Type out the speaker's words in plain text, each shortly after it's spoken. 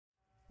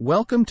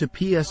Welcome to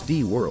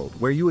PSD World,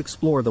 where you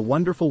explore the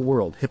wonderful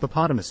world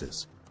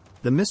hippopotamuses,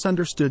 the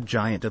misunderstood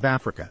giant of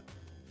Africa.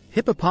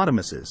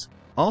 Hippopotamuses,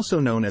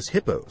 also known as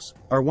hippos,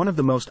 are one of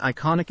the most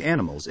iconic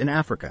animals in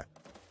Africa.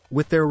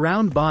 With their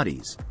round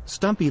bodies,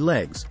 stumpy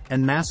legs,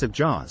 and massive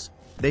jaws,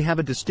 they have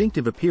a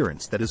distinctive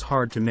appearance that is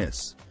hard to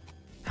miss.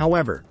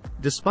 However,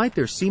 despite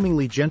their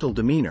seemingly gentle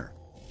demeanor,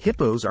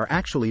 hippos are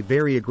actually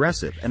very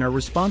aggressive and are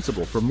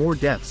responsible for more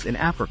deaths in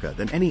Africa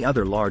than any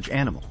other large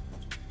animal.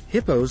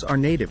 Hippos are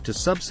native to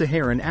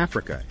sub-Saharan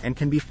Africa and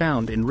can be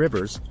found in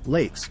rivers,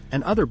 lakes,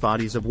 and other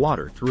bodies of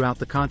water throughout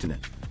the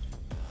continent.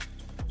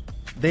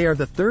 They are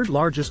the third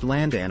largest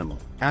land animal,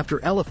 after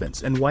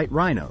elephants and white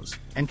rhinos,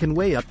 and can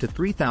weigh up to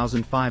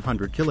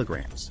 3,500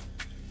 kilograms.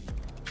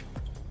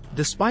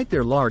 Despite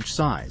their large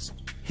size,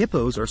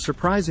 hippos are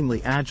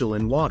surprisingly agile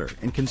in water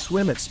and can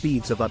swim at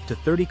speeds of up to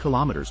 30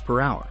 kilometers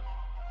per hour.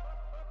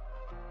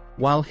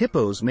 While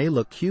hippos may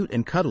look cute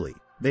and cuddly,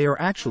 they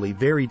are actually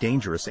very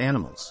dangerous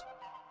animals.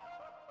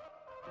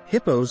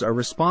 Hippos are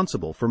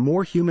responsible for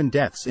more human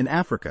deaths in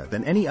Africa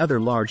than any other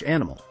large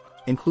animal,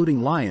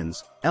 including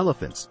lions,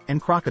 elephants, and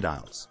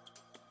crocodiles.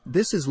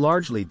 This is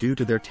largely due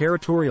to their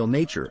territorial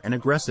nature and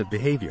aggressive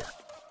behavior.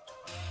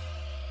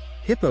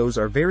 Hippos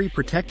are very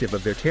protective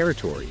of their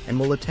territory and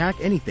will attack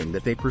anything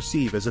that they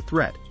perceive as a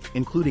threat,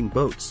 including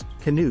boats,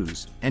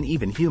 canoes, and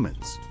even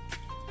humans.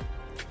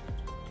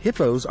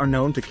 Hippos are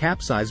known to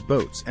capsize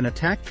boats and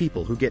attack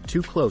people who get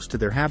too close to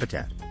their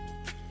habitat.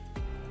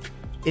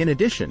 In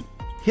addition,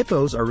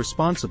 hippos are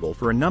responsible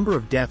for a number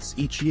of deaths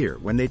each year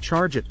when they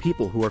charge at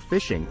people who are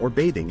fishing or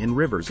bathing in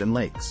rivers and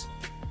lakes.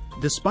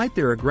 Despite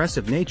their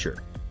aggressive nature,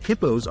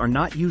 hippos are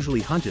not usually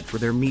hunted for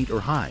their meat or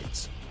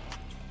hides.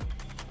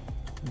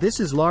 This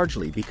is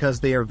largely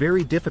because they are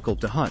very difficult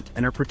to hunt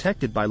and are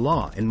protected by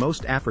law in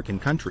most African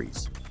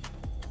countries.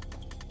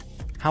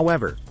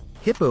 However,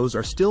 hippos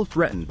are still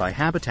threatened by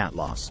habitat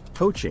loss,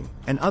 poaching,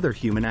 and other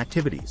human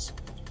activities.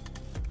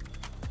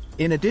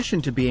 In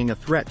addition to being a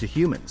threat to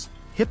humans,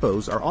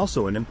 hippos are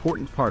also an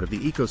important part of the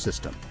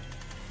ecosystem.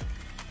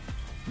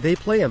 They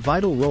play a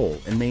vital role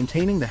in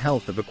maintaining the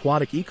health of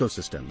aquatic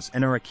ecosystems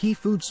and are a key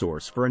food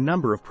source for a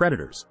number of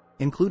predators,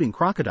 including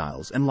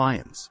crocodiles and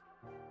lions.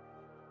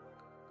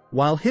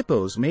 While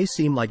hippos may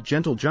seem like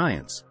gentle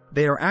giants,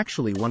 they are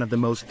actually one of the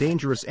most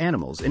dangerous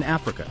animals in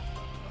Africa.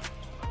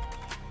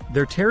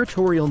 Their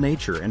territorial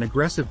nature and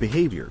aggressive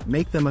behavior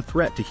make them a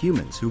threat to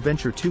humans who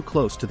venture too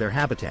close to their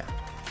habitat.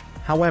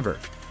 However,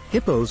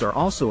 hippos are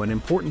also an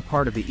important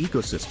part of the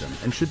ecosystem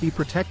and should be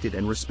protected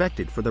and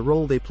respected for the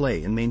role they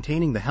play in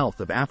maintaining the health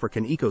of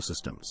African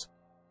ecosystems.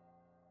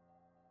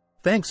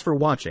 Thanks for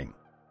watching.